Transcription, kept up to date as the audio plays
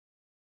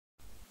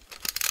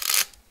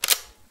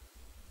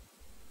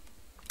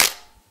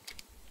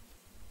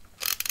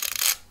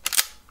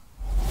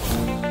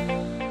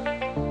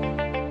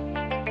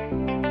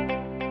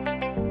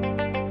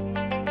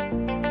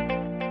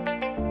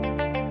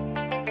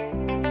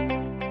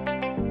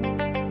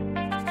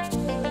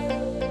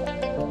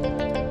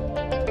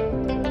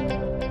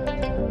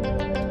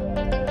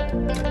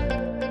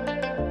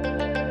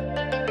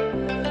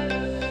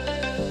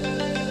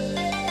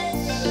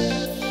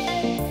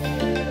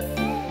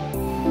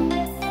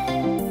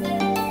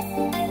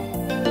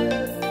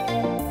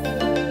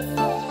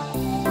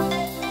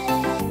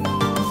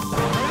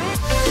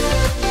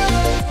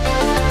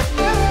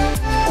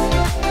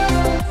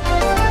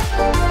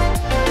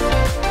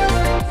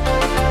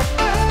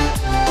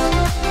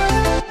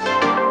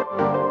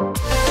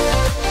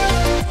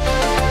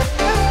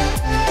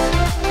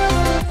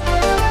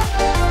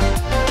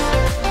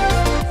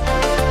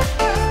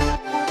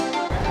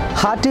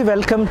Hearty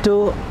welcome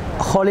to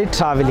Holy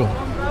Traveling.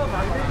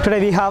 Today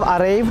we have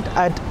arrived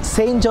at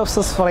St.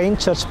 Joseph's Foreign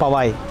Church,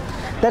 Powai.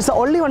 That's the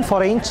only one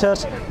foreign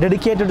church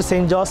dedicated to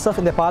St. Joseph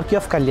in the park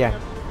of Kalyan.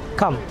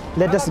 Come,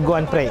 let us go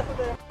and pray.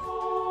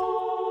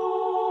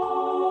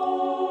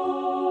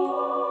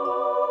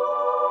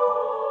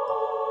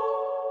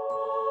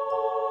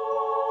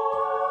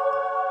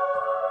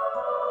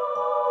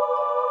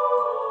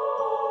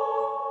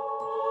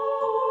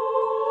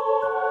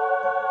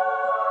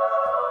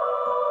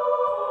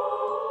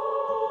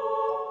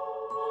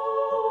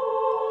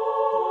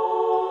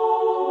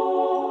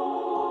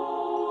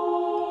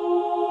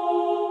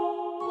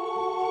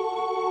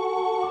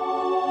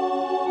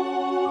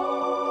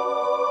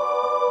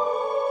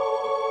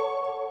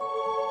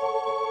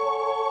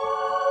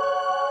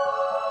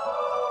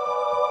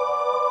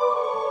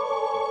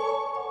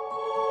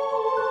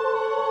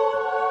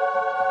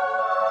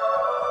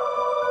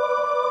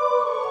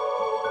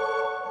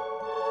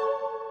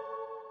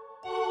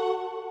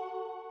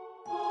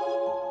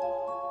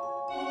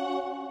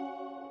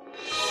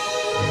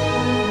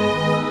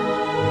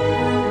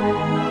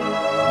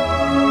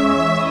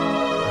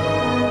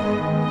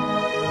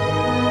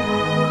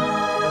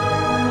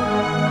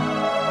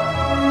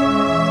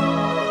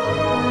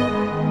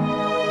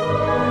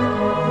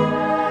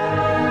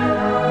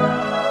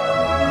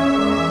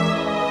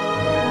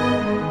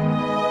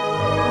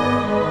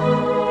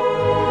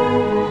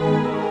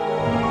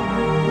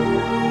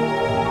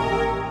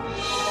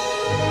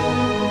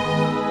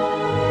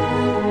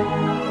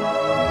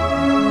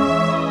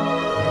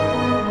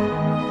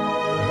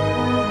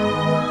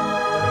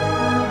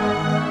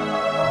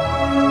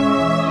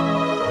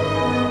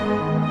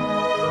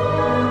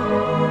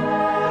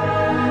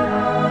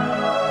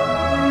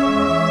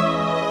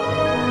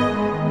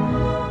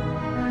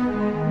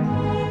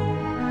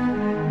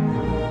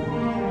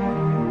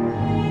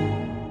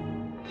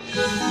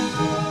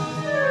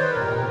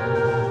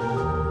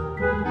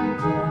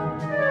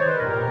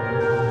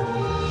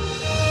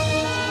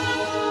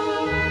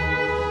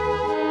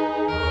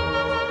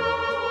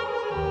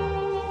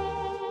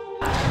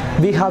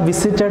 We have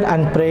visited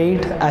and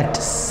prayed at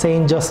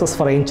St. Joseph's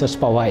Foreign Church,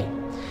 Powai.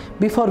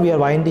 Before we are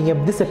winding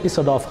up this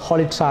episode of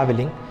Holy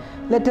Traveling,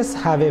 let us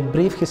have a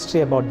brief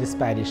history about this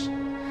parish.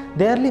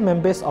 The early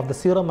members of the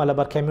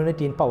Syro-Malabar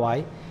community in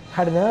Powai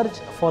had an urge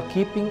for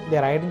keeping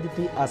their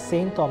identity as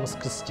St. Thomas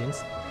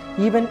Christians,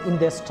 even in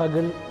their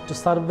struggle to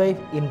survive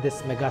in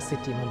this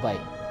megacity, Mumbai.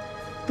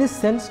 This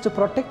sense to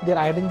protect their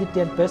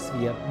identity and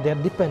persevere their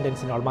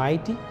dependence in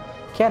Almighty,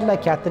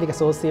 Kerala Catholic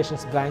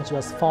Association's branch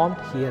was formed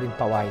here in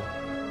Powai.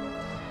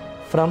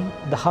 From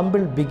the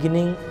humble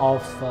beginning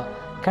of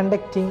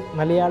conducting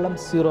Malayalam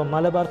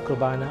Syro-Malabar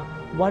Kurbana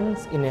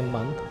once in a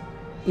month,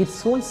 it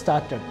soon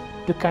started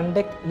to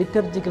conduct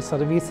liturgical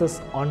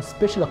services on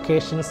special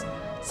occasions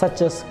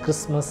such as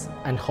Christmas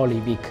and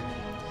Holy Week.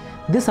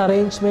 This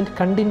arrangement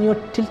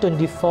continued till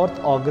 24th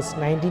August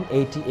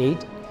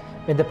 1988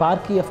 when the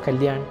Parki of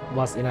Kalyan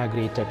was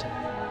inaugurated.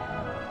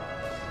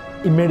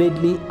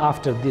 Immediately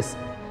after this,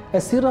 a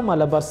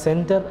Syro-Malabar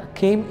Center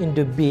came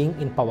into being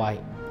in Powai.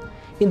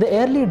 In the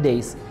early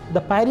days, the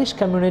parish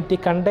community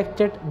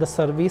conducted the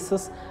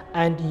services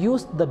and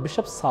used the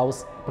bishop's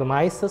house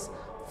premises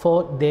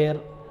for their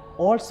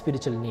all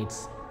spiritual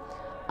needs.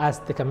 As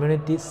the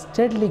community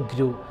steadily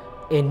grew,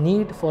 a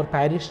need for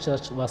parish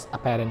church was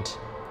apparent.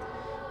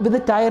 With the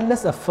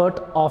tireless effort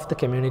of the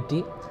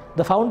community,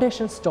 the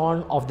foundation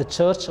stone of the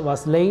church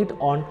was laid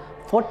on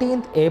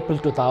 14th April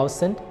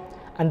 2000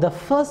 and the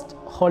first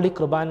Holy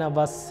Kurbana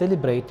was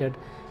celebrated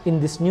in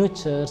this new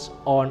church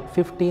on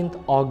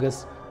 15th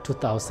August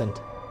 2000.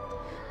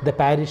 The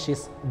parish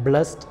is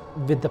blessed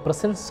with the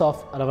presence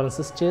of Reverend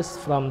Sisters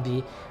from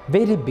the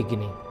very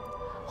beginning.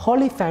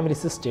 Holy Family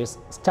Sisters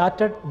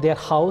started their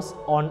house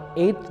on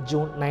 8th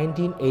June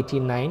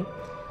 1989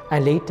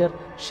 and later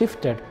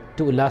shifted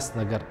to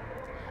Ulhasnagar.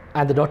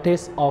 And the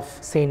Daughters of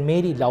St.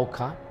 Mary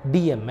Lauka,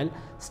 DML,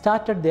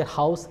 started their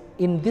house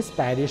in this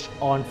parish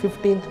on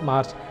 15th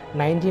March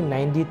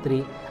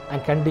 1993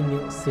 and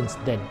continue since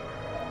then.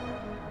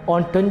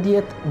 On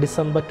 20th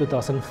December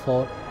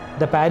 2004,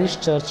 the parish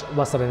church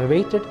was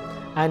renovated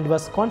and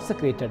was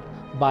consecrated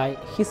by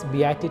His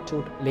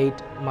Beatitude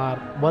late Mar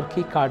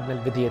Varki Cardinal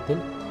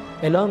Vidiyathil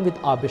along with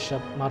our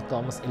Bishop Mar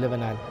Thomas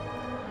Ilevanan.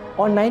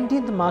 On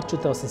 19th March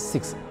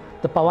 2006,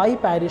 the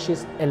Powai parish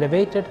is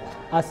elevated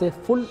as a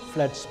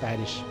full-fledged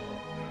parish.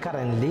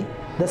 Currently,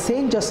 the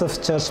St. Joseph's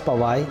Church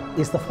Powai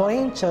is the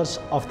foreign church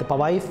of the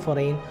Powai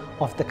Foreign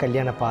of the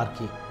Kalyana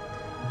Parki.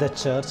 The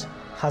church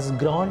has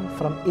grown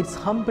from its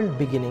humble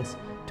beginnings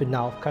to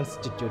now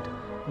constitute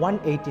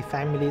 180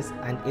 families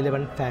and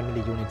 11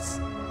 family units.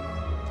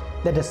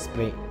 Let us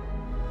pray.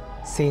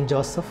 Saint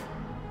Joseph,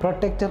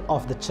 protector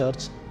of the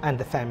church and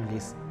the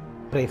families,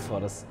 pray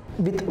for us.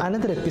 With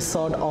another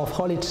episode of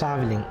Holy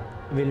Traveling,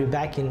 we'll be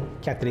back in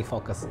Catholic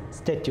Focus.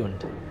 Stay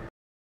tuned.